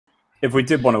if we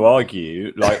did want to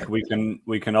argue, like we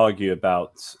can argue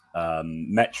about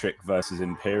metric versus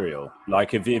imperial.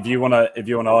 Like if you want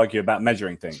to argue about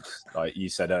measuring things, like you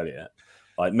said earlier,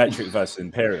 like metric versus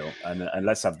imperial, and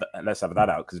let's have that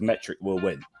out, because metric will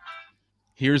win.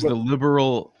 Here's the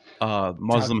liberal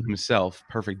Muslim himself,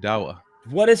 Perfect Dawa.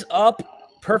 What is up,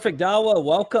 Perfect Dawa?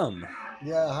 Welcome.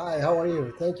 Yeah, hi, how are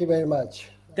you? Thank you very much.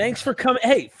 Thanks for coming.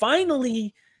 Hey,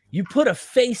 finally, you put a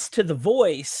face to the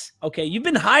voice. Okay, you've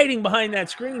been hiding behind that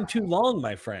screen too long,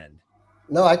 my friend.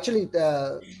 No, actually,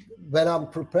 when I'm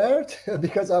prepared,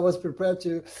 because I was prepared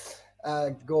to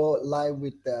go live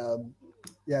with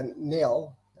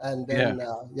Neil, and then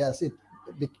yes,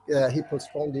 he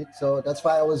postponed it, so that's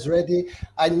why I was ready.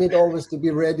 I need always to be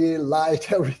ready,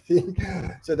 light, everything.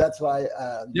 So that's why.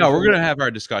 Yeah, we're gonna have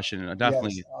our discussion, and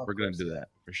definitely yes, we're gonna do that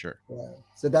for sure. Yeah.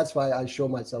 So that's why I show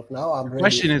myself now. I'm ready.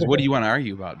 Question is, what do you want to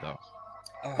argue about, though?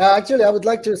 Actually, I would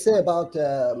like to say about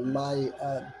my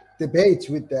debate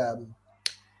with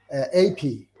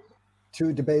AP.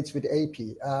 2 debates with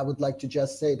AP. I would like to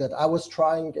just say that I was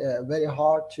trying very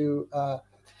hard to.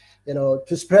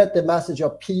 To spread the message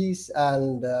of peace,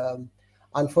 and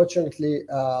unfortunately,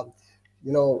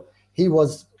 he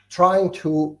was trying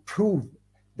to prove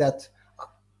that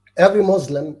every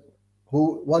Muslim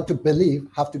who want to believe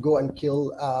have to go and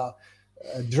kill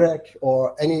Drake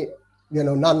or any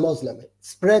non-Muslim,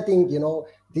 spreading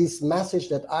this message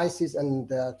that ISIS and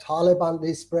the Taliban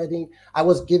is spreading. I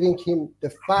was giving him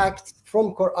the facts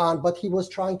from Quran, but he was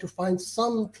trying to find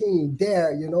something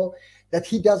there, that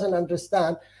he doesn't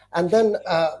understand. And then,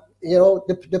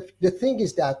 the thing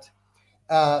is that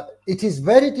it is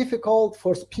very difficult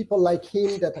for people like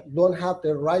him that don't have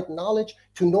the right knowledge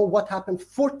to know what happened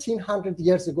 1400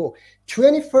 years ago.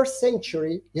 21st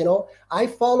century, I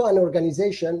follow an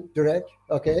organization, Direct,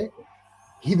 okay?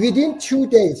 Within 2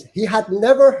 days, he had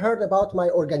never heard about my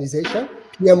organization,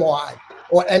 PMOI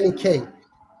or MEK.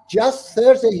 Just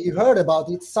Thursday, he heard about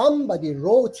it. Somebody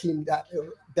wrote him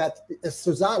that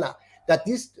Susanna, that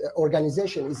this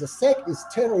organization is a sect, is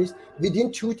terrorist.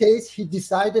 Within 2 days, he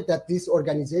decided that this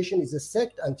organization is a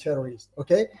sect and terrorist,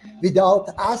 okay? Without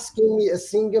asking me a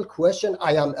single question.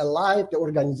 I am alive, the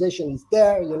organization is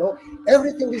there,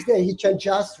 everything is there. He can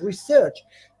just research.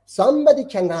 Somebody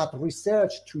cannot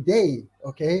research today,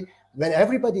 okay? When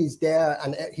everybody is there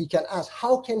and he can ask,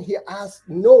 how can he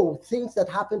know things that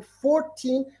happened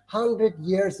 1400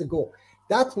 years ago?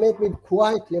 That made me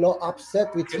quite,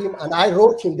 upset with him. And I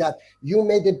wrote him that you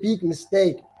made a big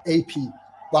mistake, AP,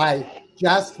 by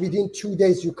just within 2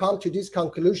 days, you come to this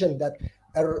conclusion that,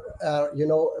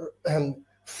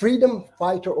 freedom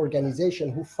fighter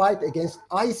organization who fight against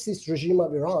ISIS regime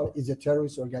of Iran is a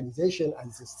terrorist organization and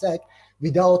is a sect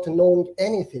without knowing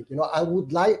anything. I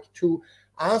would like to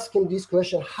ask him this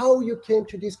question, how you came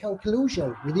to this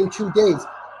conclusion within 2 days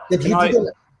that you didn't.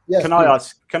 Yes, can I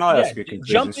ask you a conclusion?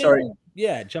 Jump Sorry. in.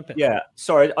 Yeah, jump in. Yeah,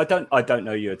 sorry, I don't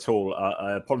know you at all.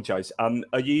 I apologize.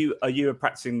 Are you a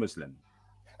practicing Muslim?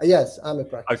 Yes, I'm a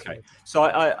practicing. Okay, so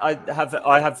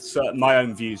I have my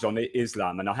own views on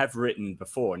Islam, and I have written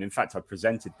before, and in fact I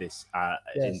presented this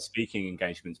in speaking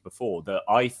engagements before, that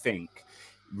I think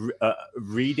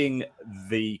reading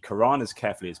the Quran as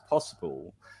carefully as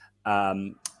possible,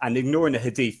 and ignoring the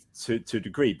Hadith to a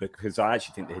degree, because I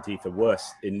actually think the Hadith are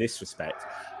worse in this respect.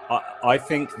 I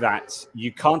think that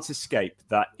you can't escape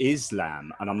that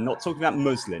Islam, and I'm not talking about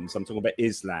Muslims, I'm talking about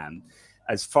Islam.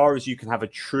 As far as you can have a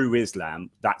true Islam,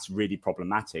 that's really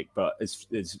problematic. But as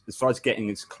far as getting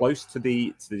as close to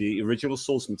the original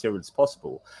source material as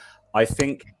possible, I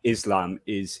think Islam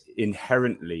is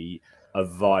inherently a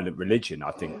violent religion.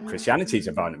 I think Christianity is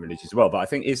a violent religion as well, but I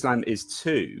think Islam is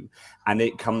too, and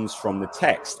it comes from the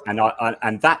text,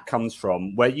 and that comes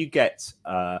from where you get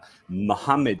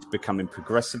Muhammad becoming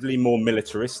progressively more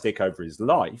militaristic over his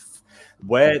life,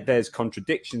 where there's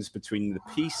contradictions between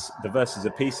the verses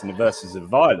of peace and the verses of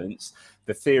violence.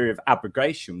 The theory of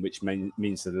abrogation, which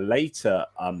means that the later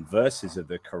verses of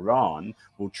the Quran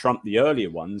will trump the earlier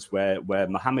ones, where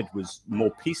Muhammad was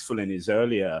more peaceful in his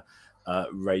earlier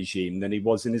regime than he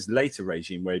was in his later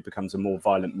regime, where he becomes a more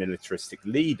violent militaristic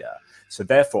leader. So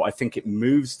therefore, I think it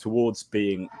moves towards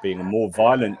being a more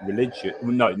violent religion,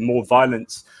 more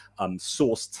violent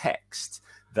source text.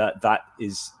 That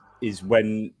is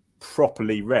when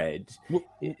properly read,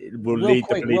 it will lead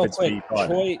the believer to be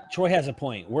violent. Troy has a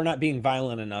point. We're not being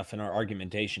violent enough in our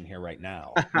argumentation here right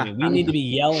now. I mean, we need to be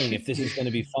yelling if this is going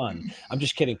to be fun. I'm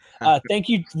just kidding. Thank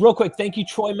you, real quick. Thank you,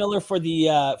 Troy Miller, for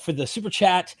the super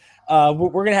chat. We're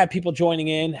going to have people joining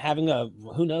in, having a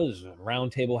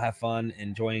round table, have fun,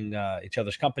 enjoying each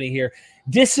other's company here,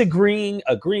 disagreeing,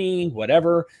 agreeing,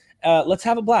 whatever. Let's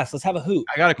have a blast. Let's have a hoot.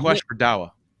 I got a question for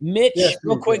Dawa. Mitch, Yes,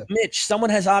 real please, quick, yeah. Mitch, someone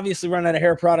has obviously run out of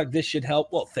hair product. This should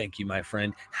help. Well, thank you, my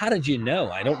friend. How did you know?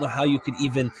 I don't know how you could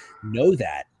even know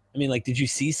that. I mean, like, did you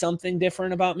see something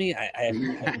different about me?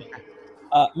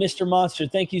 Mr. Monster,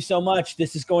 thank you so much.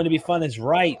 This is going to be fun as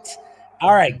right.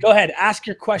 All right, go ahead. Ask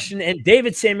your question. And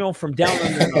David Samuel from down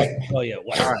under Australia.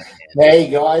 All right. Hey,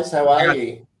 guys. How are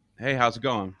you? Hey, how's it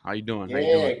going? How you doing?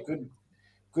 Yeah,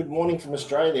 good morning from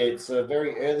Australia. It's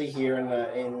very early here in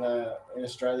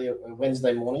Australia,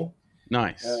 Wednesday morning.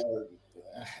 Nice.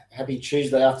 Happy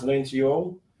Tuesday afternoon to you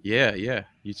all. Yeah,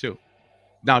 you too.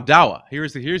 Now, Dawa,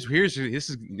 here's this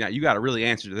is now you got to really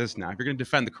answer to this now. If you're going to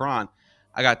defend the Quran,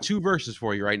 I got 2 verses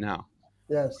for you right now.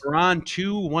 Yes. Quran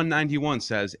 2:191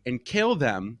 says, "And kill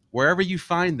them wherever you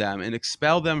find them, and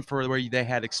expel them for where they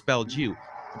had expelled you.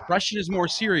 Oppression is more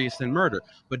serious than murder,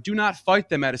 but do not fight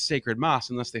them at a sacred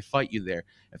mosque unless they fight you there.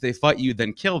 If they fight you,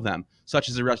 then kill them. Such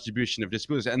is the retribution of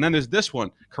disputes." And then there's this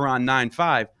one, Quran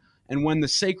 9:5, "And when the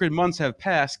sacred months have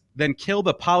passed, then kill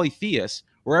the polytheists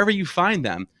wherever you find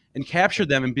them, and capture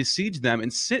them and besiege them,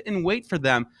 and sit and wait for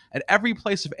them at every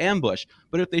place of ambush.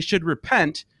 But if they should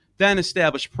repent, then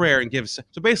establish prayer and give." So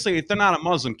basically, if they're not a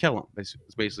Muslim, kill them. That's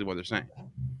basically what they're saying.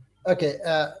 Okay.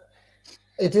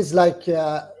 It is like,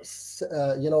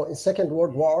 in Second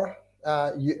World War,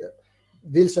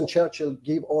 Wilson Churchill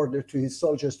gave order to his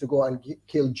soldiers to go and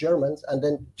kill Germans. And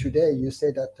then today you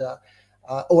say that,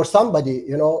 or somebody,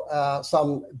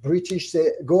 some British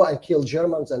say, go and kill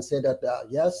Germans and say that,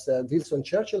 yes, Wilson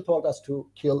Churchill told us to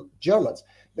kill Germans.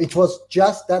 It was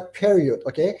just that period,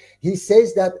 okay? He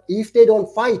says that if they don't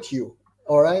fight you,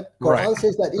 all right? Quran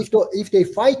says that if they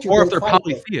fight you, or if they're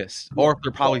polytheists,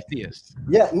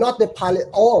 Yeah, not the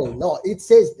all. No, it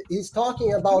says he's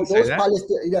talking about those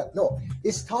Palestinians. Yeah, no,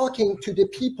 he's talking to the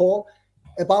people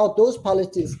about those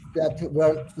Palestinians that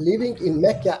were living in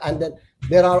Mecca, and then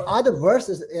there are other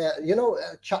verses.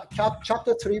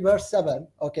 Chapter 3, verse 7.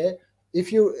 Okay,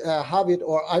 if you have it,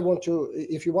 or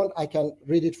if you want, I can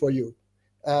read it for you.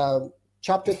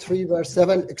 Chapter 3, verse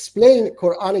 7. Explain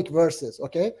Quranic verses.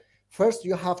 Okay. First,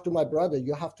 you have to, my brother,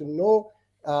 you have to know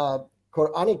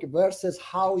Quranic verses,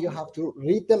 how you have to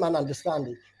read them and understand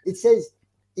it. It says,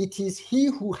 "It is he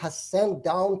who has sent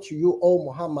down to you, O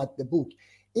Muhammad, the book.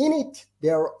 In it,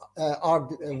 there are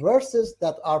verses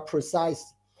that are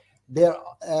precise. They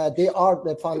are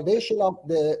the foundation of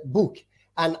the book,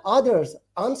 and others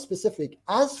unspecific.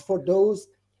 As for those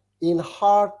in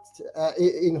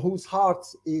whose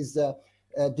hearts is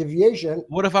deviation."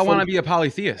 What if I want to be a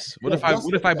polytheist? What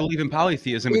if I believe in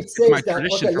polytheism? It's my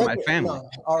tradition for my family. No,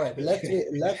 all right, let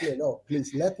me know,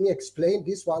 please. Let me explain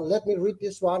this one. Let me read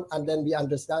this one, and then we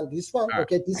understand this one. All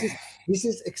okay, right. This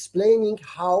is explaining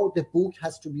how the book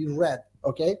has to be read.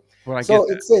 Okay, Well, so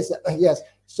it says yes.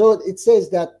 So it says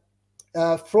that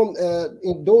from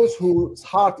in those whose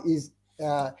heart is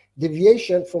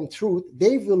deviation from truth,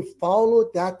 they will follow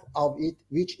that of it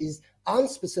which is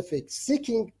unspecific,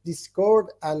 seeking discord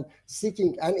and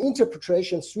seeking an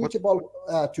interpretation suitable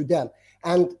to them.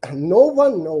 And no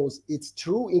one knows its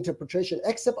true interpretation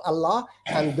except Allah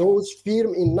and those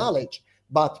firm in knowledge.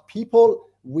 But people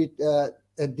with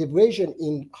a division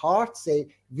in heart say,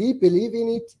 "We believe in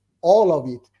it, all of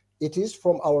it. It is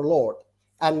from our Lord."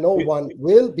 And no one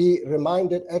will be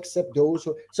reminded except those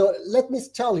who. So let me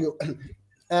tell you,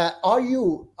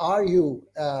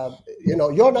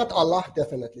 you're not Allah,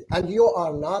 definitely, and you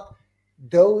are not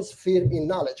those firm in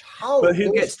knowledge. How? But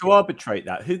who gets to arbitrate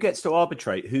that? Who gets to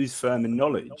arbitrate who's firm in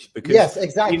knowledge? Because yes,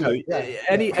 exactly.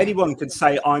 Anyone could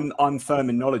say I'm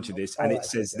firm in knowledge of this, and it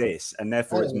says this, and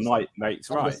therefore it makes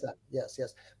right. Yes.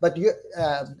 But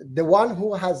the one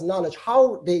who has knowledge,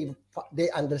 how they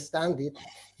understand it,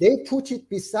 they put it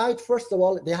beside. First of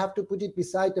all, they have to put it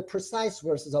beside the precise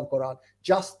verses of Quran: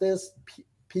 justice,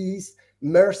 peace,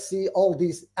 mercy, all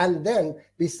these, and then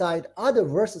beside other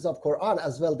verses of Quran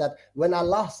as well, that when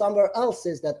Allah somewhere else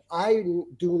says that I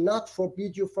do not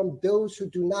forbid you from those who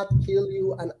do not kill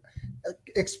you and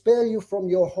expel you from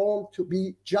your home to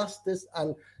be just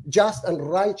and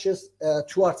righteous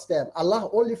towards them. Allah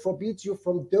only forbids you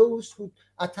from those who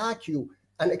attack you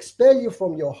and expel you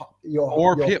from your home.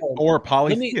 Or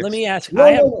polytheists. Let me ask. No,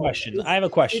 I have a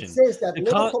question. It says that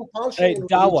no compulsion. Hey,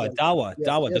 Dawa.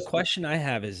 Yes, The question I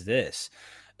have is this: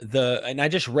 and I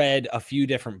just read a few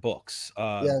different books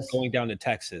going down to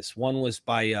Texas. One was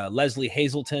by Leslie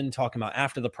Hazelton talking about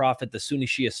after the Prophet, the Sunni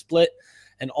Shia split,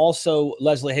 and also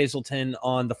Leslie Hazelton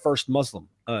on The First Muslim,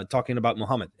 talking about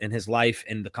Muhammad and his life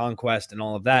and the conquest and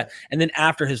all of that. And then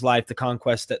after his life, the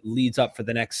conquest that leads up for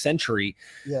the next century.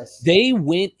 Yes. They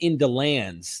went into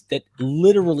lands that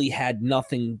literally had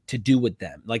nothing to do with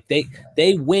them. Like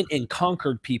they went and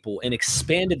conquered people and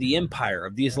expanded the empire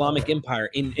of the Islamic Empire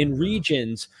in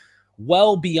regions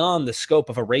well beyond the scope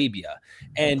of Arabia.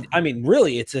 And I mean,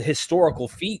 really, it's a historical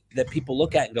feat that people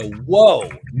look at and go, whoa,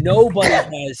 nobody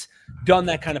has done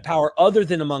that kind of power other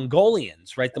than the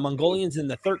Mongolians, right? The Mongolians in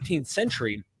the 13th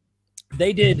century,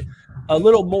 they did a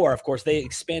little more. Of course, they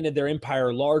expanded their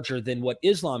empire larger than what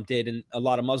Islam did. And a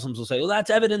lot of Muslims will say, well, that's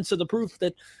evidence of the proof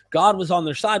that God was on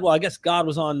their side. Well, I guess God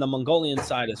was on the Mongolian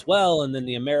side as well. And then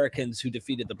the Americans who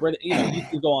defeated the British, you know, you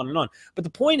can go on and on. But the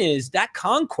point is that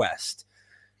conquest,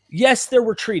 yes, there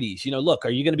were treaties. You know, look, are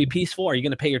you going to be peaceful? Are you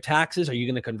going to pay your taxes? Are you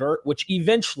going to convert? Which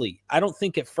eventually, I don't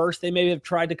think at first they may have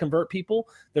tried to convert people.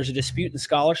 There's a dispute in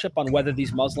scholarship on whether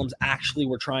these Muslims actually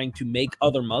were trying to make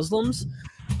other Muslims.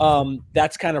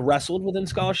 That's kind of wrestled within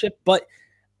scholarship. But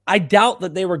I doubt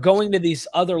that they were going to these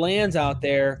other lands out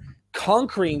there,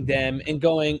 conquering them and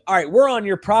going, all right, we're on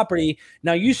your property.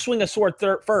 Now you swing a sword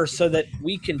first so that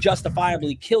we can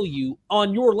justifiably kill you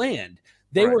on your land.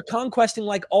 They were conquesting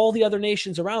like all the other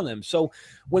nations around them. So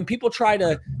when people try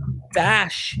to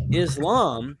bash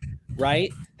Islam, right,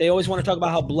 they always want to talk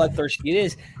about how bloodthirsty it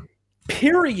is.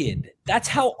 Period. That's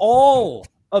how all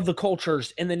of the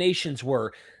cultures and the nations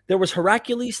were. There was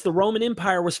Heraclius, the Roman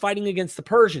Empire was fighting against the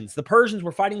Persians. The Persians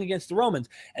were fighting against the Romans,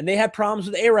 and they had problems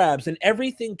with Arabs, and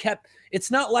everything kept,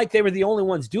 it's not like they were the only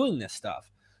ones doing this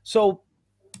stuff. So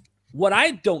what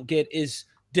I don't get is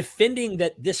defending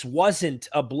that this wasn't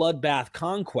a bloodbath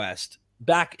conquest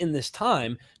back in this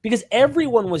time, because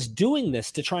everyone was doing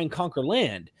this to try and conquer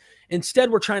land.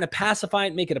 Instead, we're trying to pacify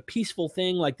it, make it a peaceful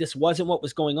thing, like this wasn't what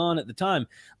was going on at the time.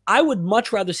 I would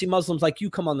much rather see Muslims like you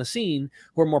come on the scene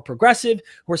who are more progressive,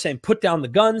 who are saying, put down the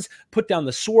guns, put down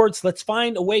the swords. Let's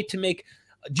find a way to make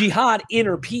jihad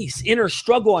inner peace, inner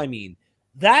struggle, I mean.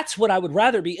 That's what I would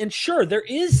rather be. And sure, there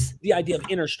is the idea of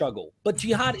inner struggle, but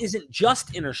jihad isn't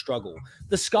just inner struggle.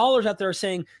 The scholars out there are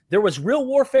saying there was real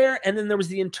warfare, and then there was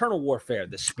the internal warfare,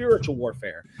 the spiritual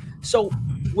warfare. So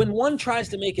when one tries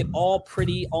to make it all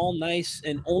pretty, all nice,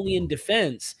 and only in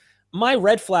defense, my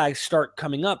red flags start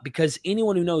coming up, because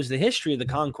anyone who knows the history of the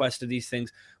conquest of these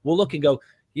things will look and go,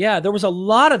 yeah, there was a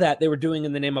lot of that they were doing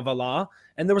in the name of Allah,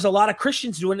 and there was a lot of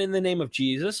Christians doing it in the name of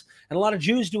Jesus, and a lot of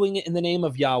Jews doing it in the name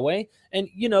of Yahweh. And,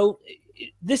 you know,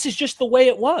 this is just the way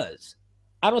it was.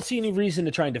 I don't see any reason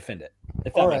to try and defend it.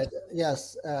 All right.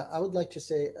 Yes. I would like to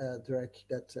say, Derek,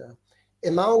 that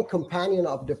among companion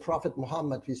of the Prophet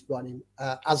Muhammad, peace be upon him,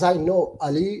 as I know,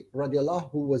 Ali, radiallahu,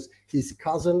 who was his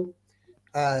cousin,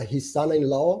 his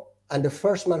son-in-law, and the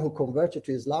first man who converted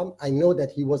to Islam, I know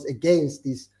that he was against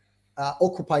these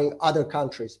occupying other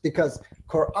countries, because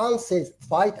Quran says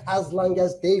fight as long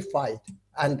as they fight,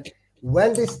 and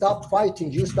when they stop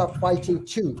fighting, you stop fighting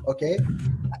too. Okay,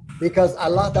 because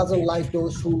Allah doesn't like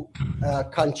those who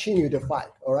continue the fight.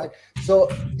 All right, so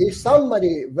if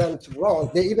somebody went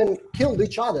wrong, they even killed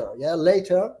each other. Yeah,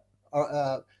 later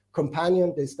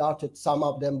companion, they started, some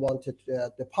of them wanted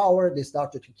the power, they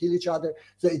started to kill each other.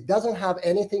 So it doesn't have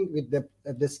anything with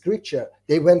the scripture.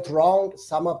 They went wrong,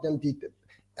 some of them did.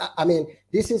 I mean,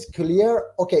 this is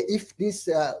clear. Okay, if these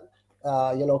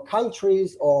you know,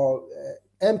 countries or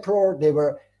emperor, they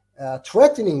were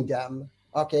threatening them,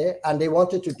 okay, and they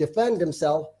wanted to defend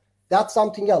themselves, that's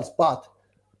something else. But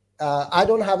I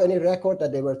don't have any record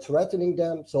that they were threatening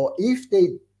them. So if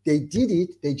they did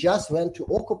it, they just went to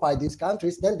occupy these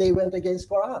countries, then they went against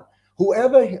Quran.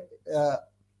 Whoever you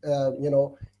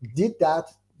know, did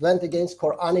that went against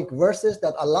Quranic verses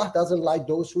that Allah doesn't like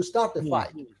those who start the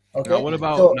fight. Okay. Now what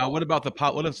about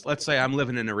what if, let's say I'm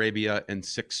living in Arabia in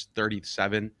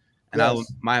 637, and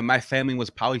yes, my family was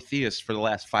polytheist for the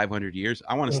last 500 years.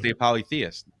 I want to stay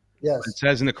polytheist. Yes. It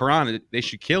says in the Quran they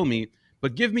should kill me,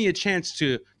 but give me a chance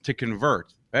to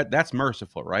convert. That's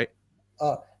merciful, right?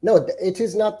 No, it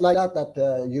is not like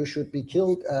that you should be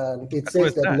killed. It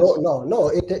says that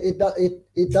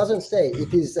it doesn't say.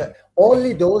 It is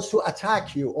only those who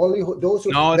attack you, only those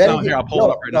who. No, it's not here. I'll pull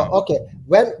it up right now. Okay,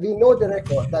 when we know the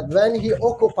record that when he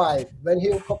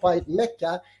occupied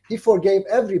Mecca, he forgave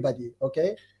everybody.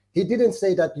 Okay, he didn't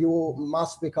say that you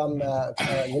must become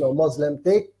you know, Muslim.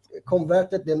 They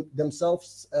converted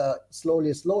themselves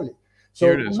slowly.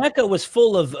 So Mecca was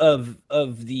full of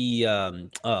the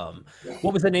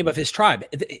what was the name of his tribe?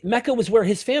 Mecca was where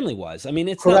his family was. I mean,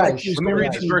 it's not like let me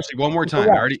read this verse one more time.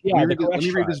 Let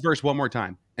me read this verse one more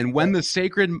time. And when the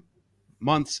sacred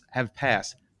months have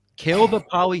passed, kill the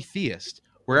polytheist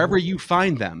wherever you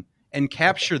find them, and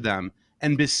capture them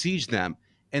and besiege them,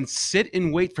 and sit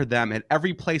in wait for them at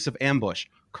every place of ambush.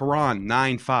 Quran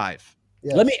 9:5.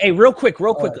 Yes. Let me, hey, real quick.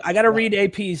 Right. I got to read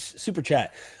AP's super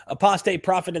chat. Apostate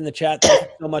Prophet in the chat. Thank you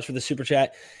so much for the super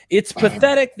chat. It's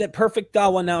pathetic that Perfect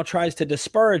Dawa now tries to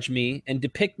disparage me and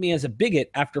depict me as a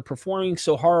bigot after performing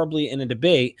so horribly in a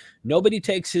debate. Nobody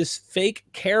takes his fake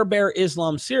Care Bear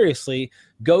Islam seriously.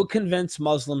 Go convince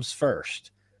Muslims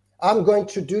first. I'm going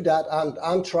to do that, and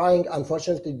I'm trying.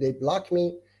 Unfortunately, they block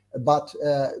me, but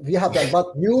we have that. But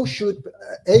you should,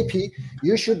 AP,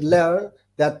 you should learn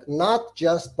that not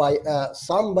just by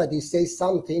somebody say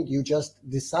something, you just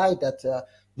decide that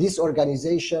this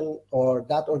organization or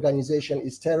that organization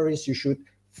is terrorist. You should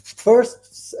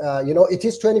first, you know, it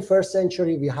is 21st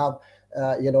century. We have,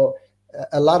 you know,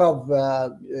 a lot of,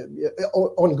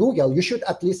 on Google, you should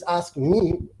at least ask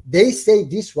me, they say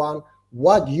this one,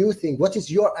 what do you think? What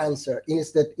is your answer?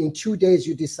 Instead, in 2 days,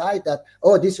 you decide that,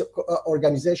 oh, this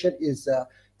organization is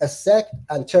a sect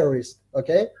and terrorist,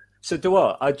 okay? So,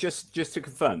 Dua, just to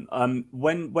confirm,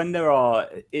 when there are,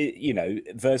 you know,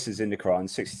 verses in the Quran,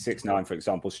 66:9, for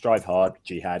example, strive hard,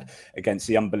 jihad, against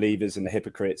the unbelievers and the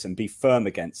hypocrites, and be firm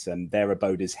against them. Their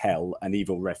abode is hell, an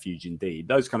evil refuge indeed.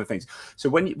 Those kind of things. So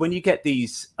when you get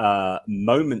these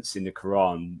moments in the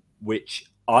Quran, which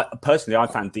I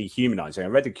found dehumanizing. I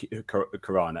read the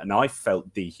Quran and I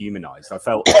felt dehumanized. I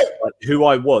felt like who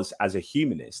I was as a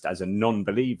humanist, as a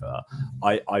non-believer.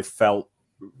 I felt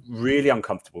really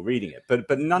uncomfortable reading it,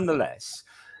 but nonetheless,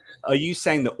 are you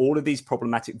saying that all of these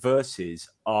problematic verses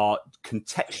are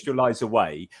contextualized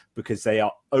away because they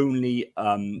are only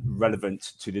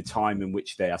relevant to the time in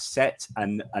which they are set,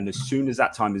 and as soon as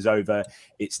that time is over,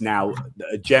 it's now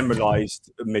a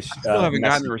generalized I still haven't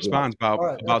gotten a response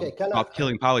about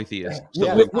killing polytheists.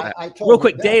 Yeah, real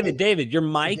quick, David, your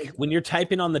mic, when you're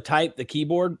typing on the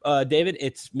keyboard, David,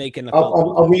 it's making a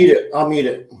I'll mute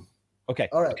it. Okay.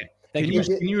 All right. Okay. Can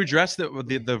you address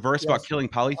the verse about killing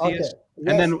polytheists? Okay.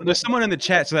 And then there's someone in the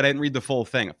chat said I didn't read the full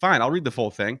thing. Fine, I'll read the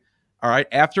full thing. All right.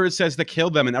 After it says to kill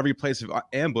them in every place of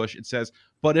ambush, it says,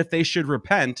 but if they should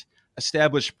repent,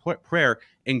 establish prayer,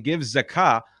 and give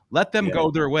zakah, let them go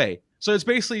their way. So it's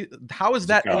basically, how is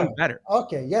that any better?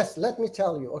 Okay. Yes. Let me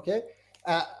tell you. Okay.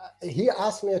 He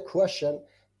asked me a question,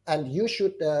 and you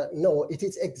should know it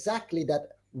is exactly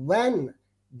that when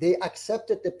they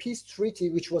accepted the peace treaty,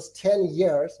 which was 10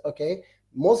 years, okay?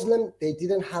 Muslim, they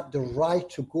didn't have the right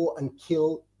to go and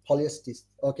kill polytheists,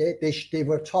 okay? They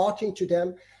were talking to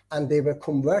them and they were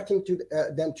converting to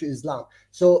them to Islam.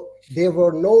 So there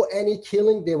were no any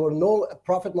killing, there were no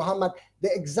Prophet Muhammad.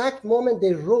 The exact moment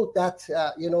they wrote that,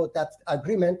 you know, that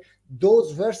agreement,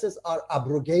 those verses are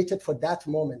abrogated for that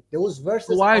moment. Those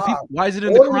verses. Why is it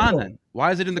in the Quran then?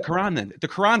 Why is it in the Quran then? The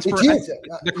Quran's for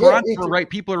the Quran's for right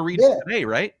people are reading today,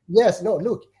 right? Yes. No.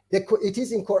 Look, it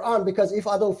is in Quran because if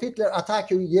Adolf Hitler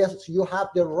attack you, yes, you have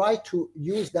the right to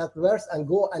use that verse and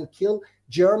go and kill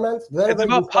Germans. It's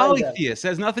about polytheists. It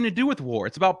has nothing to do with war.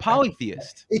 It's about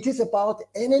polytheists. It is about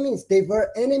enemies. They were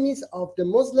enemies of the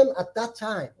Muslim at that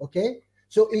time. Okay.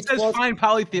 So it says find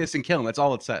polytheists and kill them. That's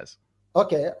all it says.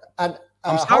 Okay, and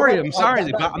I'm sorry.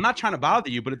 I'm not trying to bother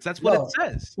you, but that's what it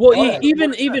says. Well,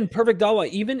 even Perfect Dawa,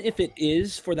 even if it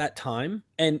is for that time,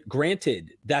 and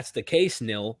granted that's the case,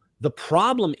 Nil. The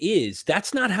problem is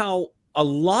that's not how a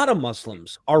lot of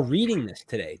Muslims are reading this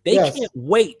today. They can't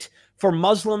wait for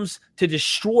Muslims to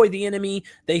destroy the enemy.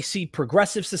 They see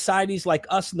progressive societies like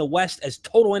us in the West as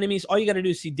total enemies. All you got to do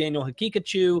is see Daniel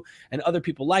Hakikachu and other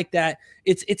people like that.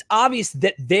 It's obvious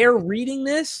that they're reading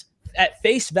this at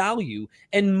face value,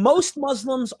 and most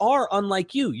Muslims are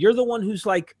unlike you. You're the one who's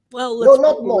like, well, let's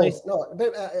not most. No,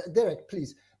 Derek,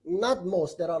 please, not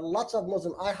most. There are lots of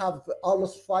Muslims. I have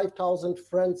almost 5,000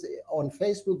 friends on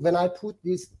Facebook. When I put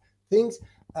these things,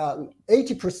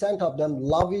 80% of them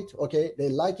love it. Okay, they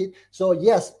like it. So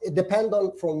yes, it depends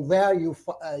on from where you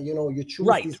you choose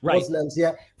these Muslims.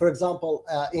 Yeah, for example,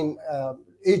 in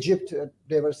Egypt,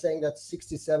 they were saying that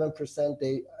 67%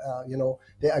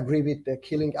 they agree with the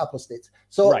killing apostates.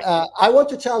 So I want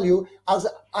to tell you, as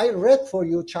I read for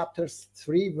you chapter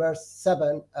 3 verse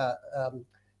 7,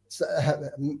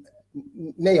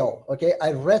 Nail, okay,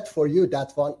 I read for you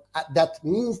that one. That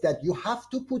means that you have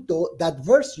to put that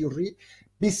verse you read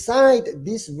beside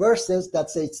these verses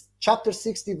that says chapter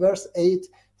 60 verse 8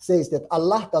 says that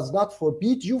Allah does not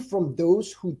forbid you from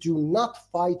those who do not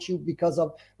fight you because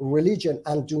of religion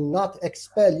and do not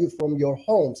expel you from your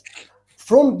homes,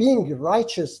 from being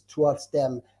righteous towards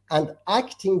them and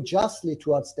acting justly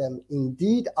towards them.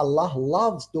 Indeed, Allah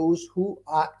loves those who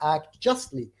act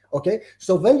justly. Okay,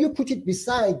 so when you put it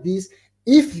beside this,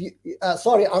 if you,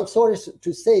 sorry, I'm sorry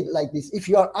to say it like this. If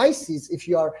you are ISIS, if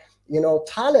you are,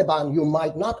 Taliban, you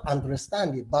might not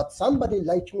understand it. But somebody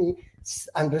like me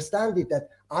understand it, that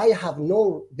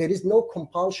there is no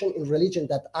compulsion in religion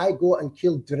that I go and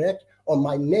kill direct on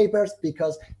my neighbors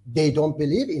because they don't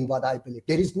believe in what I believe.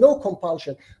 There is no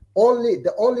compulsion.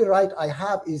 The only right I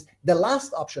have is the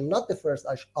last option, not the first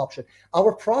option.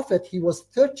 Our prophet, he was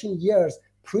 13 years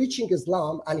preaching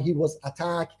Islam, and he was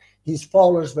attacked. His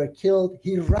followers were killed.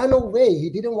 He ran away. He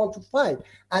didn't want to fight.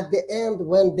 At the end,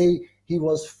 when he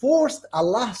was forced,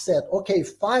 Allah said, okay,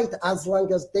 fight as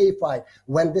long as they fight.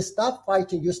 When they stop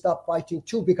fighting, you stop fighting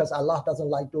too, because Allah doesn't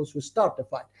like those who start the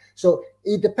fight. So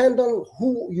it depends on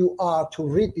who you are to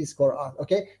read this Quran,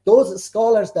 okay? Those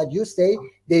scholars that you say,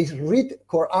 they read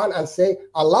Quran and say,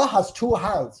 Allah has two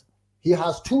hands. He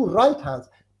has two right hands.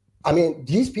 I mean,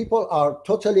 these people are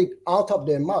totally out of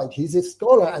their mind. He's a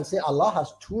scholar and say Allah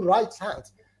has two right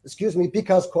hands. Excuse me,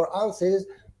 because Quran says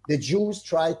the Jews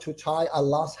tried to tie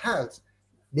Allah's hands.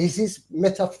 This is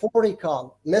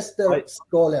metaphorical, Mr.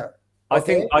 Scholar.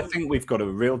 Okay? I think we've got a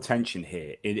real tension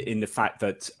here in the fact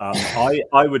that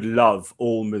I would love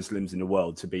all Muslims in the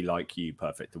world to be like you,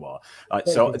 Perfect Dua.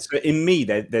 So in me,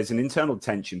 there's an internal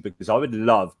tension, because I would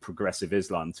love progressive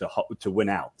Islam to win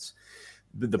out.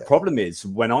 The problem is,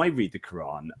 when I read the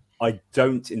Quran, I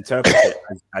don't interpret it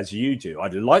as you do.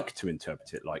 I'd like to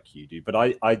interpret it like you do, but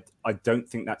I don't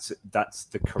think that's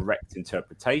the correct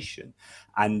interpretation.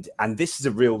 And this is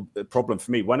a real problem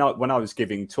for me. When I was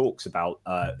giving talks about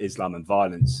Islam and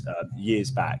violence years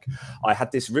back, I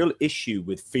had this real issue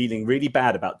with feeling really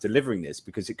bad about delivering this,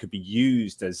 because it could be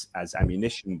used as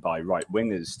ammunition by right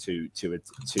wingers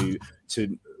to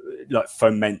like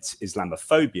foment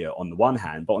Islamophobia on the one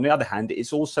hand, but on the other hand,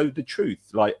 it's also the truth.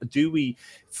 Like, do we?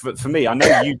 For me, I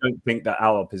know you don't think that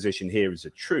our position here is a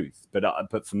truth,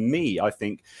 but for me, I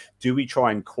think, do we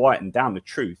try and quieten down the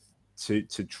truth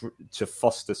to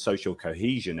foster social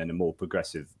cohesion and a more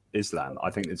progressive Islam?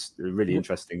 I think it's a really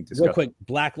interesting discussion. Real quick,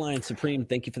 Black Lion Supreme,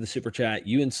 thank you for the super chat.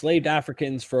 You enslaved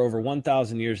Africans for over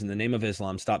 1,000 years in the name of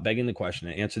Islam. Stop begging the question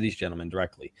and answer these gentlemen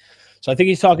directly. So I think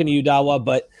he's talking to you, Dawa,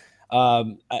 but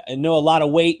I know a lot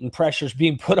of weight and pressure is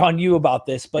being put on you about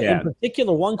this, but in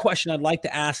particular, one question I'd like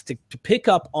to ask to pick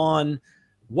up on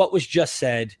what was just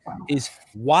said is,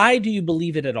 why do you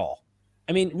believe it at all?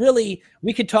 I mean, really,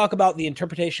 we could talk about the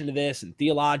interpretation of this and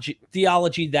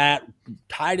theology that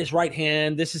tied his right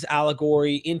hand. This is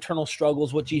allegory, internal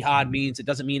struggles, what jihad means. It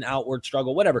doesn't mean outward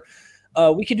struggle, whatever.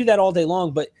 We could do that all day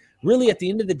long, but really at the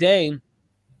end of the day,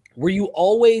 were you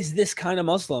always this kind of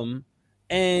Muslim?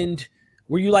 And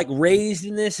were you like raised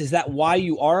in this? Is that why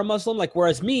you are a Muslim? Like,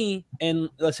 whereas me and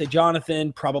let's say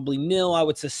Jonathan, probably nil, I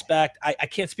would suspect. I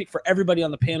can't speak for everybody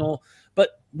on the panel,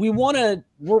 but we're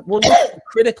looking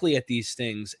critically at these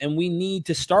things, and we need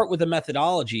to start with a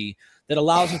methodology that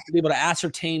allows us to be able to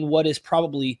ascertain what is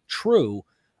probably true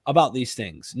about these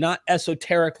things, not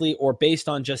esoterically or based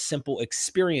on just simple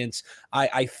experience.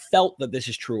 I felt that this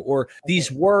is true, or these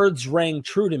words rang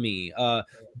true to me.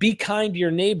 Be kind to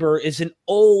your neighbor is an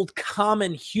old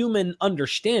common human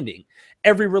understanding.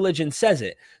 Every religion says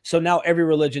it. So now every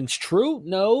religion's true?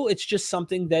 No, it's just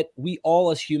something that we all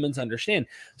as humans understand.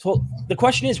 So the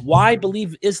question is, why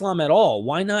believe Islam at all?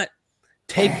 Why not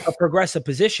take a progressive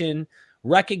position,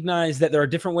 recognize that there are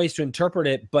different ways to interpret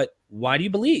it, but why do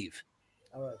you believe?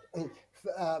 All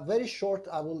right. Very short,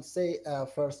 I will say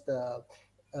first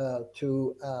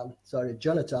to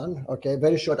Jonathan. Okay,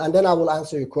 very short, and then I will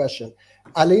answer your question.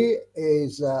 Ali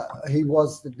is he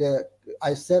was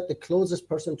the closest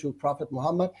person to Prophet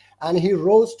Muhammad, and he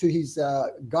rose to his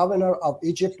governor of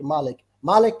Egypt, Malik.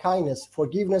 Malik, kindness,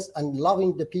 forgiveness, and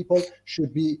loving the people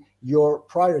should be your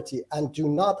priority, and do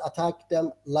not attack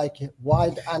them like a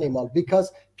wild animal,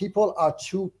 because people are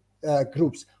two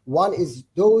groups. One is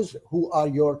those who are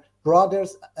your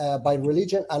brothers by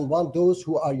religion, and one those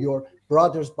who are your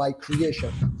brothers by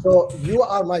creation. So you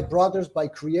are my brothers by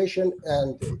creation,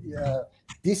 and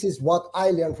this is what I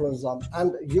learned from Islam.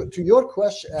 And to your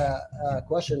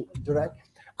question, direct,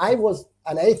 I was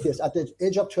an atheist at the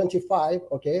age of 25.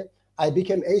 Okay, I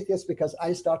became atheist because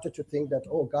I started to think that,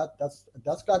 oh, God, does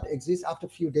God exist? After a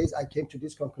few days, I came to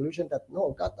this conclusion that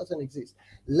no, God doesn't exist.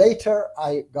 Later,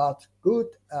 I got good,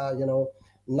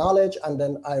 knowledge, and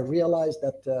then I realized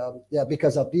that,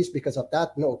 because of this, because of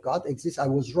that, no, God exists. I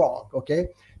was wrong, okay?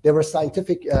 There were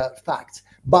scientific facts.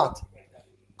 But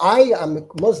I am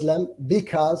Muslim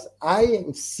because I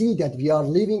see that we are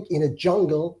living in a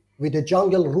jungle with the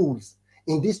jungle rules.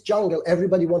 In this jungle,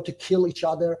 everybody wants to kill each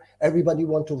other. Everybody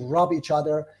wants to rob each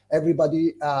other.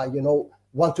 Everybody,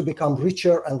 want to become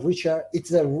richer and richer.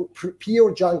 It's a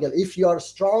pure jungle. If you are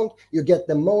strong, you get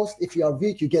the most. If you are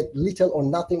weak, you get little or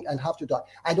nothing and have to die.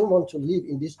 I don't want to live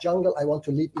in this jungle. I want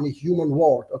to live in a human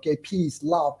world, okay? Peace,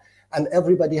 love, and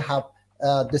everybody have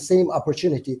the same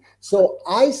opportunity. So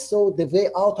I saw the way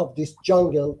out of this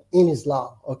jungle in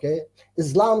Islam, okay?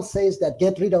 Islam says that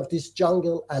get rid of this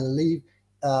jungle and live,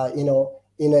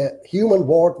 in a human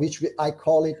world, which I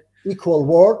call it equal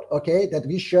world, okay? That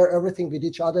we share everything with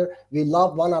each other. We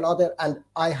love one another. And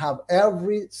I have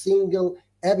every single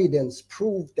evidence,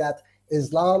 proof that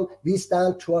Islam, we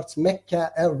stand towards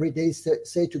Mecca every day,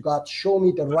 say to God, show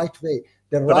me the right way.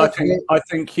 I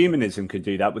think humanism could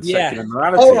do that with secular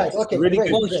morality. All right, okay.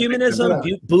 Really well, humanism,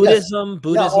 Buddhism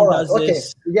does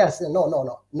this. Yes,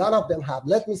 no. None of them have.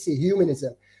 Let me see,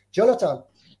 humanism. Jonathan,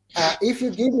 if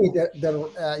you give me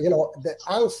the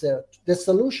answer, the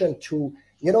solution to,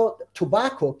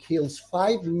 tobacco kills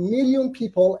 5 million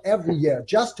people every year,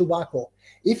 just tobacco.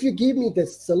 If you give me the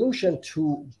solution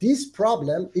to this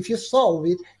problem, if you solve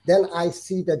it, then I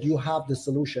see that you have the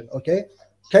solution, okay?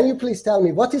 Can you please tell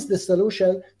me what is the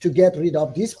solution to get rid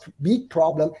of this big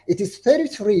problem? It is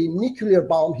 33 nuclear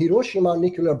bomb, Hiroshima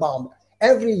nuclear bomb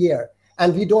every year,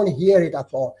 and we don't hear it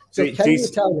at all. So can you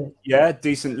tell me? Yeah,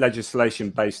 decent legislation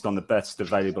based on the best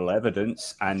available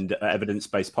evidence and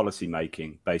evidence-based policy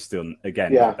making based on,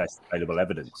 again, the best available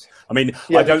evidence. I mean,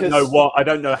 I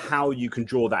don't know how you can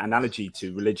draw that analogy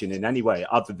to religion in any way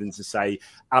other than to say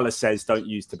Allah says don't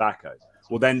use tobacco.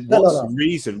 Well, then what's the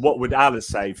reason? What would Allah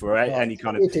say for any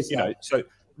kind of, so,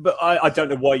 but I don't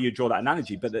know why you draw that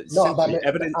analogy, but it's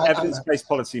evidence-based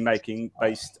policy making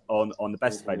based on the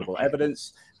best available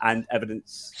evidence and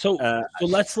evidence. So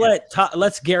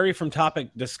let's Gary from Topic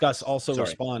Discuss also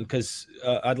respond, because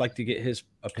I'd like to get his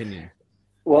opinion.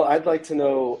 Well, I'd like to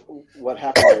know what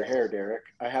happened to your hair, Derek.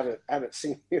 I haven't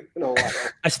seen you in a while.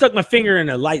 I stuck my finger in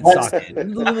a light socket.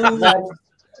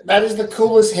 That is the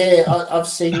coolest hair I've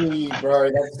seen you,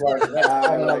 bro. That's like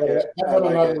on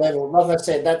another level. Like I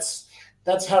said,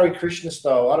 that's Hare Krishna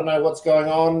style. I don't know what's going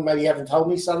on. Maybe you haven't told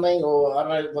me something, or I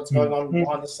don't know what's going on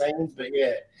behind the scenes. But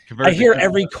yeah, I hear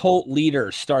every cult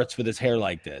leader starts with his hair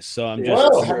like this. So I'm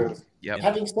just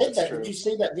having said that, did you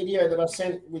see that video that I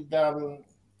sent with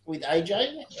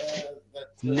AJ?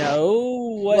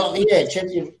 No. Well, yeah,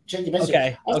 check your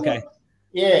message. Okay.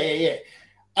 Yeah.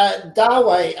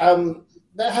 Dawei,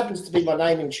 that happens to be my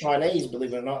name in Chinese,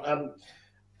 believe it or not.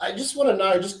 I just want to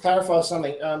know, just clarify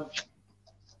something.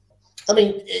 I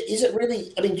mean, is it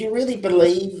really? I mean, do you really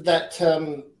believe that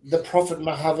the Prophet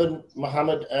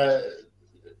Muhammad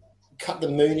cut the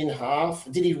moon in half?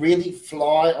 Did he really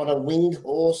fly on a winged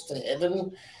horse to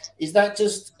heaven? Is that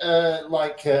just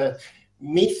like a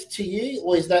myth to you,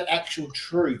 or is that actual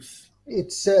truth?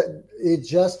 It's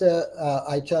just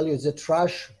I tell you, it's a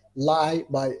trash lie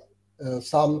by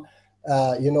some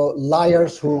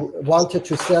liars who wanted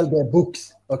to sell their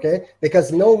books, okay?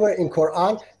 Because nowhere in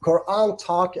Quran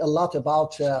talk a lot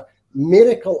about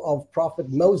miracle of Prophet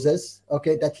Moses,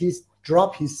 okay, that he's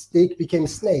dropped his stick, became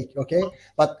snake, okay?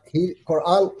 But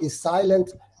Quran is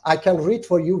silent. I can read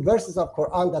for you verses of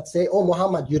Quran that say, oh,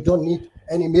 Muhammad, you don't need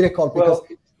any miracle because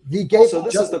we gave. So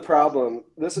this is the problem.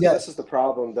 This is the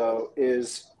problem, though,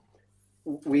 is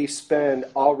we spend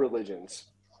all religions,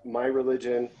 my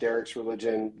religion, Derek's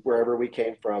religion, wherever we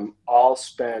came from, all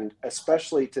spend,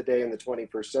 especially today in the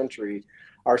 21st century,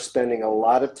 are spending a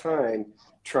lot of time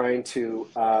trying to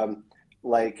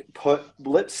put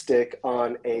lipstick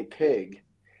on a pig.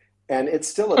 And it's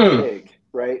still a pig,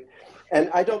 right?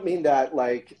 And I don't mean that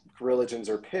like religions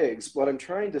are pigs. What I'm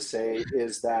trying to say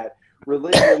is that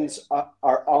religions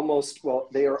are almost,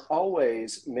 they are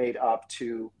always made up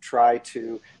to try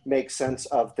to make sense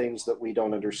of things that we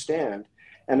don't understand.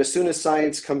 And as soon as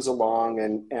science comes along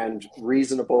and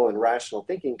reasonable and rational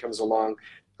thinking comes along,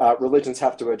 religions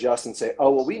have to adjust and say, oh,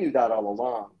 well, we knew that all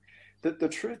along. The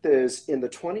truth is, in the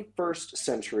 21st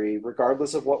century,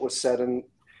 regardless of what was said in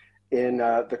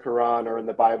the Quran or in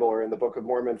the Bible or in the Book of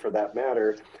Mormon for that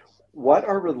matter, what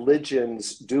are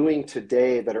religions doing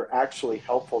today that are actually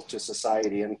helpful to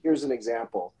society? And here's an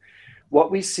example.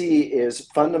 What we see is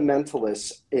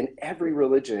fundamentalists in every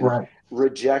religion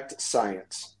reject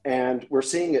science. And we're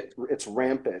seeing it's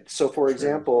rampant. So for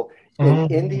example,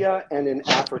 in India and in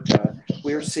Africa,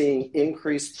 we're seeing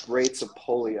increased rates of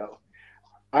polio.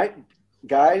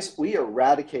 Guys, we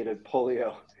eradicated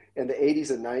polio in the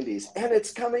 80s and 90s, and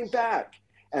it's coming back.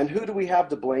 And who do we have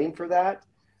to blame for that?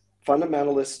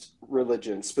 Fundamentalist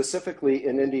religion, specifically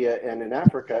in India and in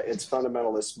Africa, it's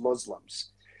fundamentalist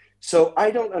Muslims. So I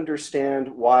don't understand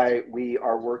why we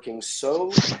are working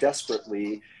so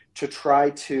desperately to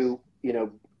try to,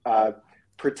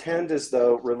 pretend as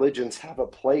though religions have a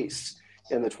place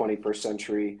in the 21st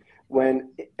century, when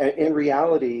in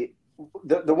reality,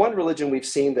 the one religion we've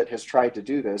seen that has tried to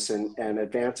do this and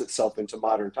advance itself into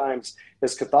modern times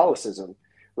is Catholicism,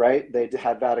 right? They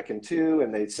had Vatican II,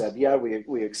 and they said, yeah,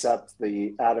 we accept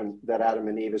that Adam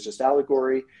and Eve is just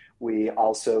allegory. We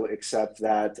also accept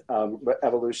that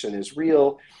evolution is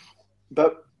real.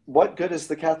 But what good has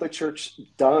the Catholic Church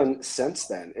done since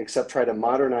then, except try to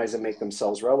modernize and make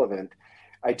themselves relevant?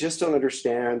 I just don't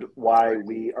understand why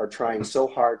we are trying so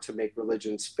hard to make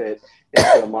religions fit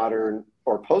into a modern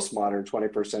or postmodern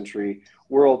 21st century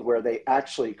world where they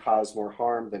actually cause more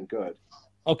harm than good.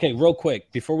 Okay, real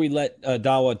quick, before we let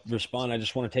Dawa respond, I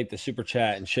just want to take the super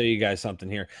chat and show you guys something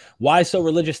here. Why so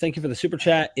religious? Thank you for the super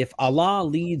chat. If Allah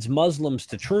leads Muslims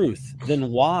to truth, then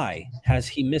why has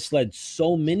he misled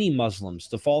so many Muslims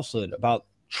to falsehood about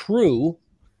true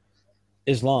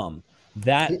Islam?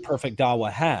 That perfect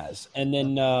Dawa has. And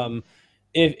then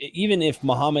even if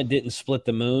Muhammad didn't split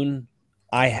the moon,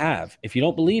 I have. If you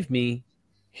don't believe me,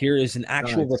 here is an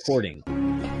actual recording.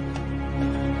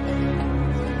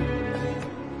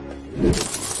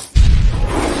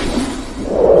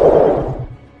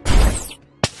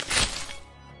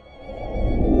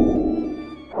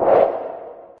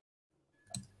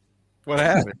 What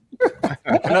happened?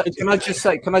 Can I just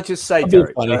say,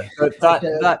 Derek,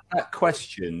 that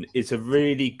question is a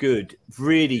really good,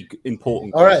 really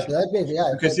important question. All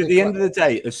right, because at the end of the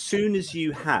day, as soon as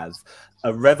you have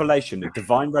a revelation, a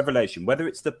divine revelation, whether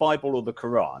it's the Bible or the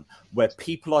Quran, where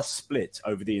people are split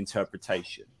over the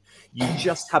interpretation, you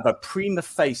just have a prima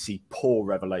facie poor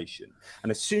revelation.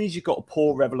 And as soon as you've got a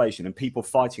poor revelation and people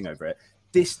fighting over it,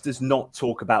 this does not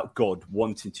talk about God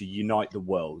wanting to unite the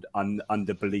world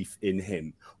under belief in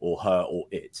him or her or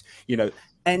it. You know,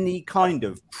 any kind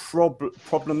of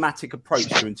problematic approach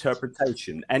to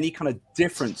interpretation, any kind of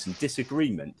difference and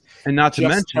disagreement, and not to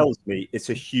mention, tells me it's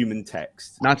a human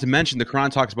text. Not to mention, the Quran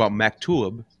talks about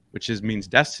maktub, which means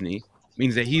destiny,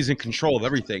 means that he's in control of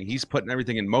everything. He's putting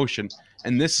everything in motion,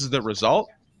 and this is the result.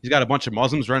 He's got a bunch of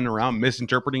Muslims running around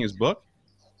misinterpreting his book.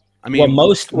 I mean,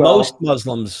 most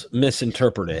Muslims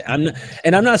misinterpret it. I'm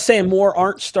not saying more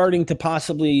aren't starting to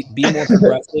possibly be more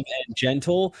progressive and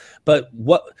gentle, but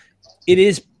what it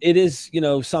is, you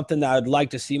know, something that I'd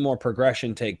like to see more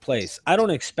progression take place. I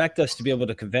don't expect us to be able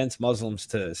to convince Muslims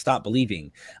to stop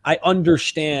believing. I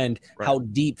understand how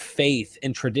deep faith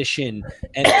and tradition,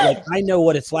 and like, I know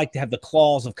what it's like to have the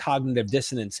claws of cognitive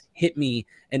dissonance hit me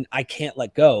and I can't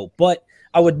let go. But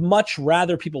I would much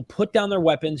rather people put down their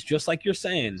weapons, just like you're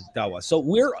saying, Dawa. So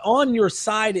we're on your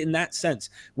side in that sense.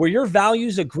 Where your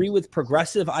values agree with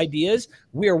progressive ideas,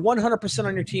 we are 100%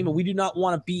 on your team, and we do not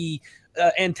want to be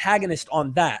antagonist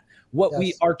on that. What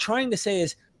we are trying to say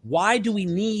is, why do we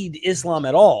need Islam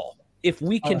at all? If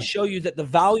we can show you that the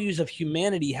values of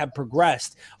humanity have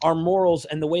progressed, our morals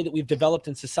and the way that we've developed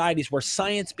in societies where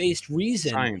science-based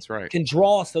reason can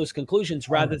draw us those conclusions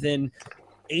rather than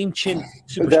ancient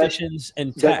superstitions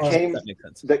and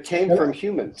texts. That came from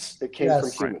humans. It came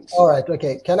from humans. All right.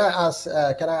 Okay. Can I answer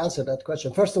that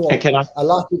question? First of all,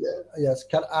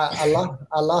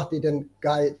 Allah didn't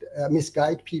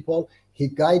misguide people. He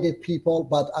guided people,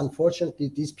 but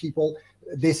unfortunately, these people,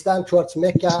 they stand towards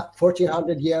Mecca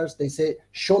 1400 years. They say,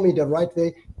 "Show me the right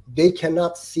way." They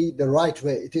cannot see the right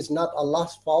way. It is not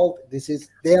Allah's fault. This is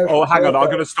their. Oh, hang on! I'm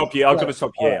going to stop you. I'm going to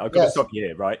stop you here. I'm going to stop you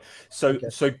here, right? So,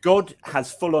 so God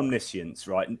has full omniscience,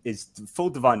 right? Is full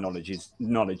divine knowledge,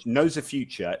 knows the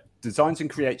future, designs and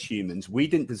creates humans. We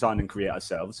didn't design and create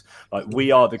ourselves. Like,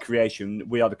 we are the creation.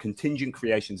 We are the contingent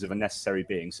creations of a necessary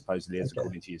being, supposedly, as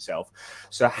according to yourself.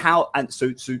 So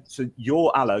so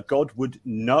your Allah, God, would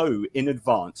know in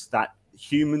advance that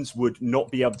humans would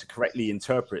not be able to correctly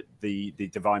interpret the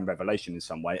divine revelation in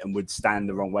some way, and would stand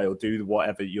the wrong way or do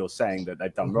whatever you're saying that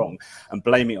they've done wrong and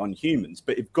blame it on humans.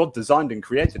 But if God designed and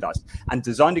created us and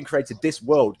designed and created this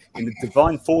world in the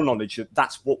divine foreknowledge that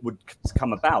that's what would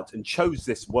come about, and chose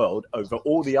this world over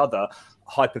all the other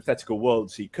hypothetical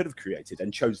worlds he could have created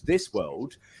and chose this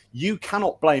world, you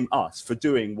cannot blame us for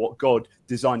doing what God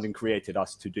designed and created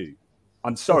us to do.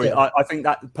 I'm sorry. I think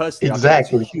that personally,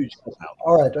 exactly. I think that's a huge cop-out.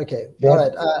 All right. Okay.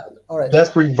 All right.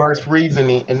 That's reverse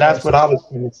reasoning, and that's what I was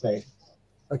going to say.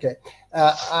 Okay.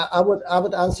 I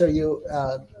would answer you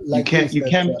like Can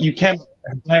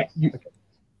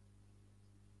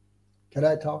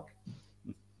I talk?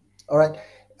 All right.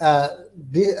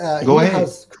 Go ahead.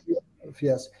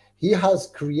 He has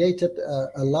created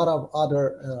a lot of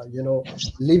other,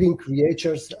 living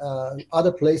creatures,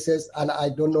 other places, and I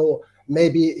don't know.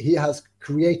 Maybe he has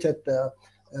created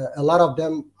a lot of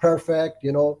them perfect,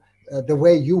 the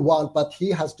way you want, but he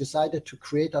has decided to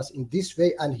create us in this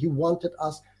way, and he wanted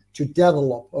us to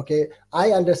develop. Okay,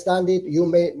 I understand it, you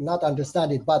may not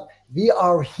understand it, but we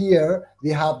are here, we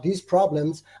have these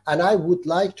problems, and I would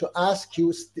like to ask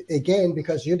you again,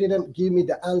 because you didn't give me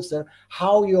the answer,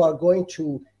 how you are going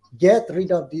to get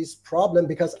rid of this problem,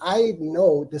 because I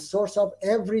know the source of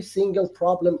every single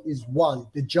problem is one,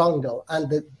 the jungle and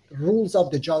the rules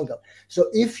of the jungle. So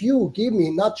if you give me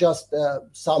not just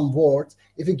some words,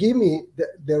 if you give me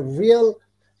the real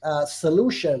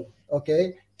solution,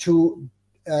 okay, to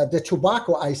the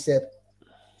tobacco, I said,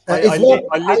 I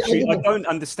don't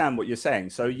understand what you're saying.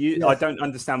 So I don't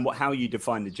understand how you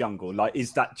define the jungle. Like,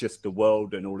 is that just the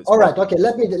world and all its? All right, okay.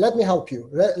 Let me help you.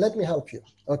 Let me help you.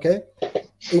 Okay,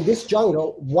 in this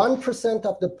jungle, 1%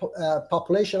 of the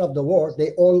population of the world,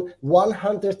 they own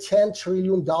 $110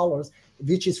 trillion,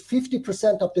 which is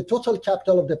 50% of the total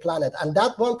capital of the planet. And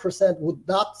that 1% would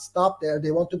not stop there.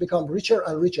 They want to become richer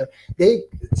and richer. They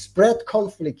spread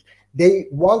conflict. They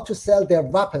want to sell their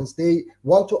weapons. They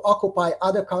want to occupy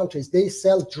other countries. They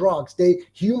sell drugs.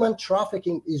 Human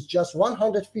trafficking is just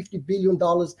 $150 billion,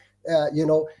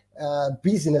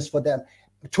 business for them.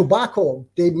 Tobacco,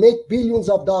 they make billions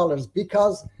of dollars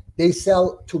because they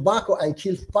sell tobacco and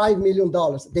kill $5 million.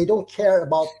 They don't care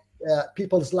about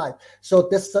people's life. So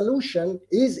the solution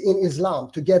is in Islam,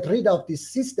 to get rid of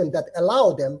this system that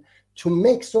allow them to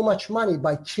make so much money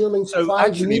by killing 5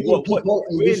 million people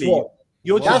in this world.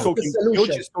 You're just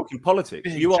talking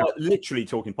politics. You are literally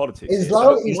talking politics.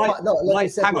 Islam is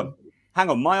hang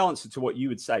on. My answer to what you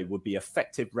would say would be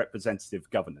effective representative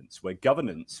governance, where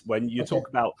governance, when you talk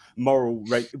about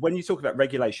when you talk about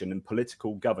regulation and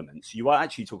political governance, you are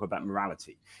actually talking about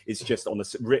morality. It's just on a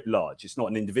writ large. It's not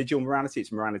an individual morality.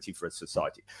 It's morality for a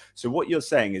society. So what you're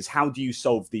saying is, how do you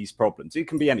solve these problems? It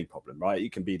can be any problem, right?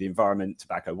 It can be the environment,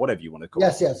 tobacco, whatever you want to call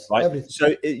it. Yes. Right. Everything.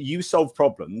 So you solve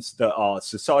problems that are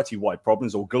society-wide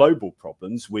problems or global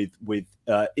problems with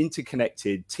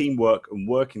interconnected teamwork and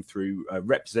working through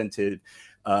representative,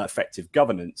 effective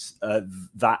governance.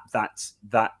 That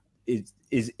is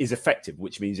effective,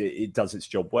 which means it does its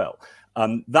job well.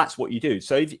 That's what you do.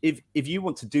 So if you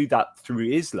want to do that through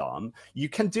Islam, you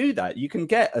can do that. You can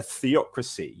get a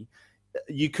theocracy.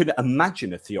 You could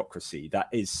imagine a theocracy that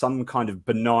is some kind of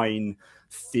benign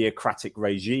theocratic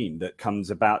regime that comes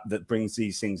about, that brings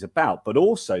these things about, but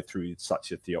also through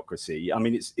such a theocracy. I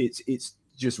mean, it's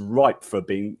just ripe for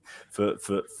being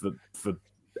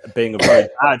being a very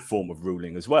bad form of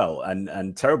ruling as well,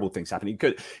 and terrible things happening.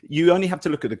 You only have to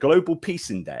look at the Global Peace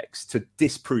Index to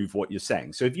disprove what you're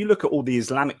saying. So if you look at all the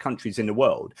Islamic countries in the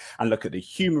world and look at the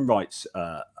human rights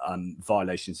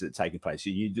violations that are taking place,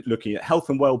 you're looking at health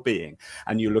and well-being,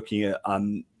 and you're looking at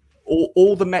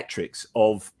all the metrics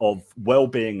of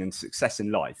well-being and success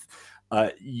in life,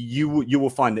 you will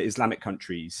find that Islamic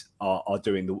countries are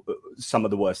doing some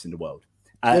of the worst in the world.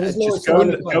 Just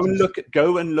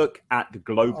go and look at the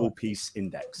Global Peace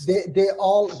Index. They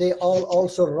all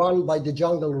also run by the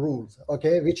jungle rules,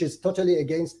 okay, which is totally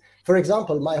against. For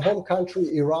example, my home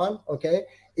country, Iran, okay,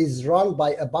 is run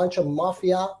by a bunch of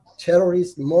mafia,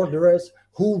 terrorists, murderers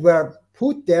who were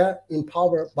put there in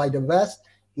power by the West,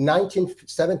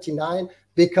 1979,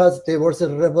 because there was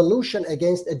a revolution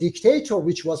against a dictator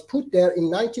which was put there in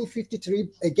 1953,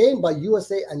 again by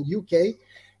USA and UK.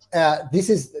 This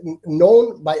is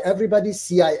known by everybody.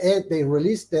 CIA, they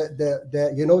released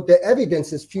the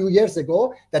evidences a few years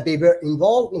ago that they were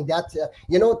involved in that.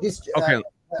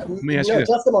 Let me ask you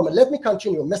just a moment. Let me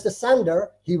continue. Mr.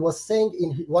 Sander, he was saying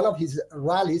in one of his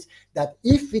rallies that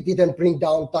if we didn't bring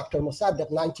down Dr. Mossadegh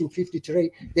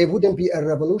 1953, there wouldn't be a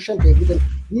revolution. They wouldn't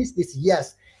release this.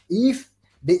 Yes, if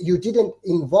you didn't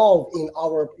involve in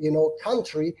our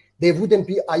country, there wouldn't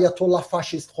be Ayatollah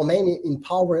fascist Khomeini in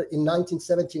power in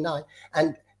 1979.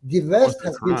 And the West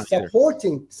has been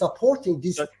supporting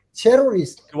this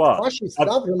terrorist fascist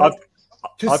government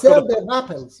to sell their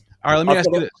weapons. All right, let me ask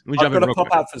you this. I've got to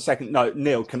pop out for a second. No,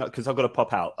 Neil, because I've got to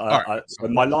pop out. So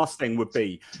my last thing would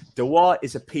be, Dawar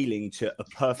is appealing to a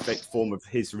perfect form of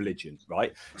his religion,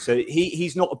 right? So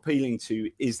he's not appealing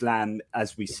to Islam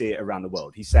as we see it around the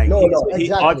world. He's saying,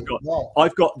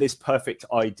 I've got this perfect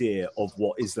idea of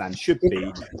what Islam should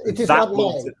be. It is not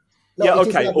mine. No,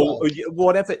 okay, or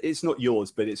whatever. It's not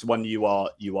yours, but it's one you are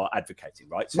advocating,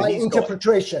 right? So my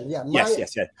interpretation, yes.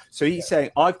 So he's saying,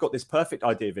 I've got this perfect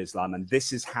idea of Islam, and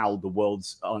this is how the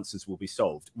world's answers will be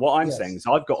solved. What I'm saying is,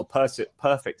 I've got a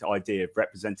perfect idea of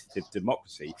representative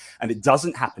democracy, and it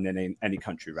doesn't happen in any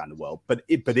country around the world. But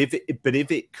if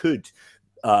it could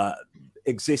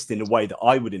exist in a way that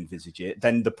I would envisage it,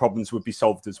 then the problems would be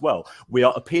solved as well. We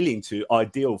are appealing to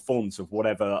ideal forms of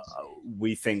whatever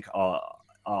we think are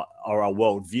our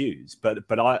worldviews.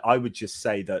 But I would just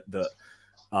say that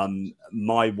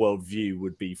my worldview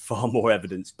would be far more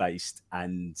evidence-based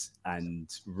and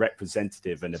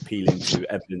representative and appealing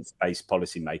to evidence-based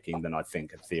policymaking than I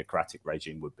think a theocratic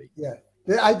regime would be. Yeah.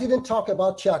 I didn't talk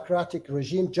about theocratic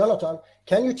regime. Jonathan,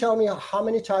 can you tell me how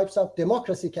many types of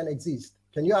democracy can exist?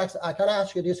 Can I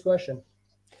ask you this question?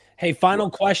 Hey, final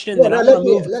question. Yeah,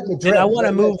 then I want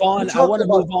to move on. I want to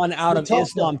move on out of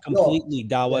Islam completely,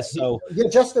 Dawa. So yeah,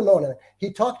 just a moment.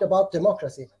 He talked about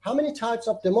democracy. How many types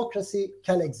of democracy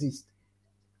can exist?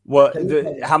 Well,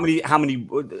 how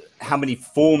many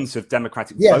forms of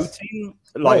democratic voting?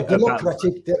 Like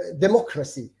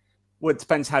democracy. Well, it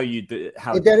depends how you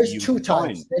there is two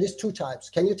types. There is two types.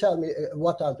 Can you tell me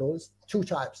what are those? Two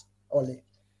types only.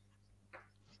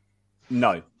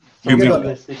 No. You mean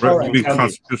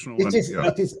constitutional?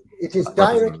 It is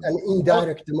direct and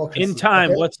indirect democracy. In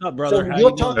time, what's up, brother? So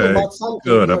you're talking about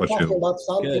something. You're talking about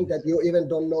something that you even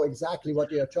don't know exactly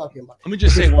what you're talking about. Let me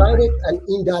just say direct and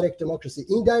indirect democracy.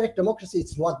 Indirect democracy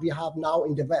is what we have now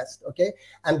in the West, okay?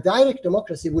 And direct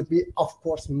democracy would be, of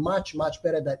course, much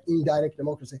better than indirect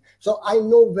democracy. So I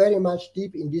know very much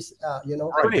deep in this,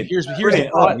 Right, here's the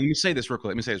problem. Let me say this real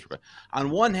quick. On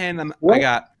one hand,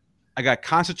 I got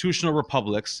constitutional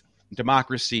republics,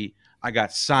 democracy. I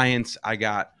got science. I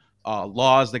got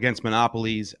laws against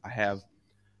monopolies. I have,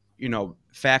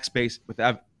 facts-based with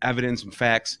evidence and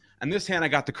facts. On this hand, I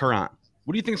got the Quran.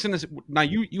 What do you think's in this? Now,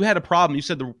 you had a problem. You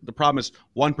said the problem is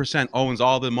 1% owns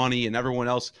all the money and everyone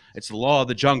else, it's the law of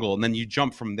the jungle. And then you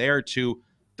jump from there to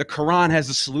the Quran has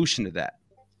a solution to that.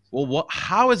 Well,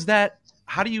 how is that?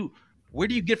 Where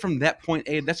do you get from that point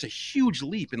A? That's a huge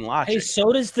leap in logic. Hey,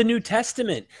 so does the New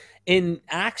Testament. In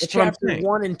Acts chapter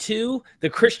 1 and 2, the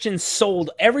Christians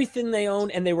sold everything they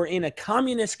owned, and they were in a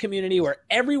communist community where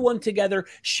everyone together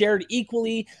shared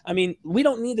equally. I mean, we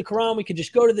don't need the Quran. We could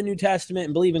just go to the New Testament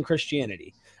and believe in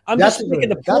Christianity. Just making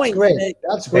the point.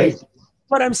 That's great.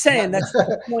 But I'm saying that's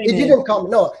the point. It didn't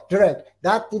come. No, direct.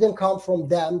 That didn't come from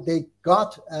them. They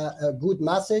got a good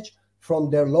message from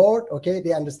their Lord. Okay,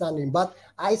 they understand him. But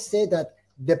I say that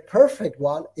the perfect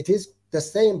one, it is the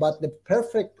same, but the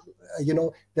perfect.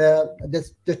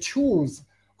 The tools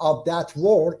of that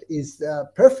word is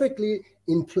perfectly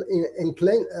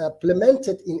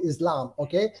implemented in Islam,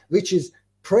 okay, which is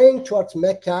praying towards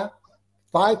Mecca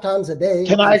 5 times a day.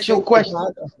 Can I ask you a question?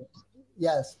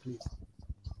 Yes, please.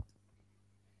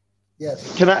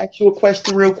 Yes. Can I ask you a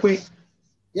question real quick?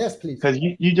 Yes, please. Because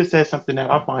you just said something that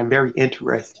I find very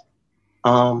interesting.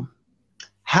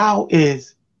 How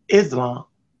is Islam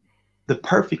the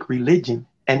perfect religion?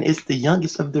 And it's the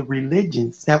youngest of the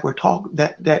religions that we're talking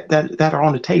that are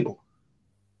on the table.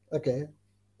 Okay,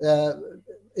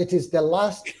 it is the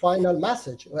last final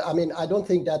message. I mean, I don't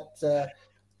think that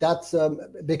that's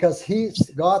because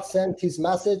God sent his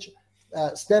message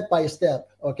step by step.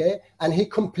 Okay, and he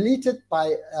completed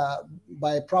by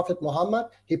Prophet Muhammad.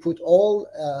 He put all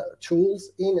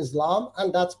tools in Islam,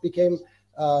 and that became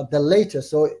the latest.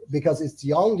 So because it's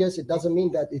youngest, it doesn't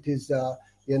mean that it is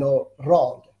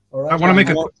wrong. Right. I want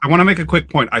to make a quick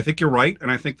point. I think you're right, and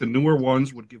I think the newer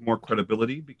ones would give more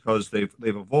credibility because they've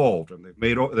evolved and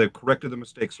they've corrected the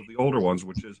mistakes of the older ones,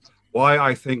 which is why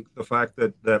I think the fact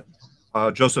that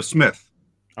Joseph Smith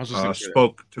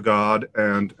spoke to God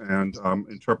and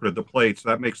interpreted the plates,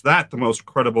 that makes that the most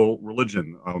credible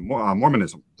religion,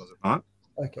 Mormonism, does it not?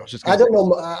 Okay, I don't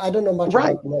know much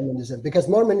about Mormonism because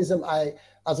Mormonism,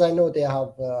 as I know, they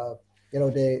have.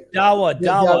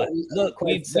 Dawa, look,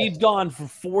 we've gone for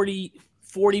 40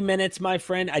 minutes, my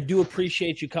friend. I do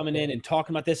appreciate you coming in and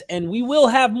talking about this, and we will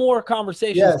have more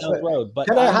conversations down the road. But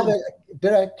can I have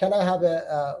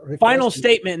a final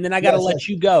statement, and then I got to let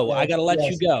you go. Yes, I got to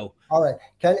let you go. All right.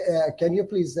 Can you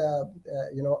please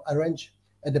arrange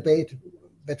a debate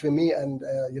between me and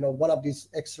one of these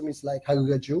extremists like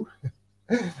Hagiga Jew?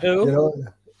 Who?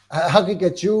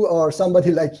 Hagiga Jew or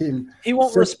somebody like him. He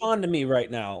won't respond to me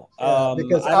right now.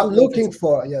 Because I'm looking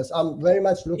for, I'm very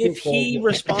much looking for. If he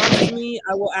responds to me,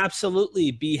 I will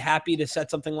absolutely be happy to set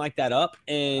something like that up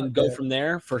and go from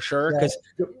there for sure. Because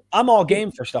I'm all game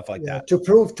for stuff like that. To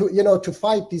prove to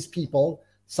fight these people,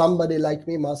 somebody like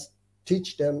me must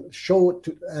teach them, show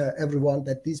to everyone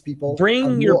that these people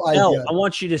bring your belt. I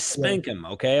want you to spank him,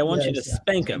 okay? I want you to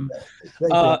spank him.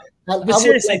 But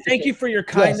seriously, thank you for your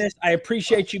kindness. I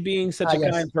appreciate you being such a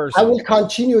kind person. I will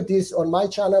continue this on my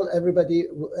channel. Anybody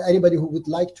who would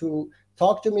like to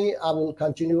talk to me, I will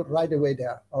continue right away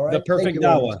there. All right. The perfect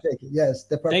Dawa. Yes,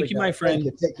 the perfect. Thank you, my friend.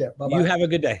 Thank you. Take care. Bye-bye. You have a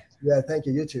good day. Yeah, thank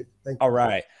you. You too. Thank you. All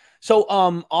right. So,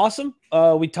 awesome.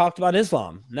 We talked about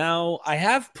Islam. Now, I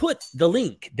have put the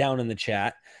link down in the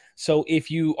chat So if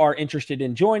you are interested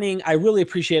in joining, I really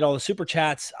appreciate all the super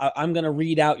chats. I'm going to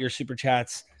read out your super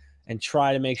chats and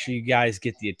try to make sure you guys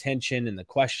get the attention and the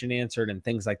question answered and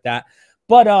things like that.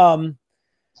 But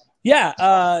yeah,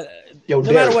 no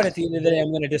matter what, at the end of the day, I'm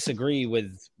going to disagree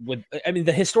with I mean,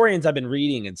 the historians I've been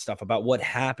reading and stuff about what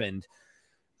happened.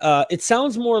 It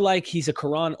sounds more like he's a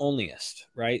Quran onlyist,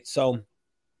 right? So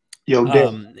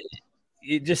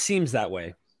it just seems that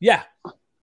way. Yeah.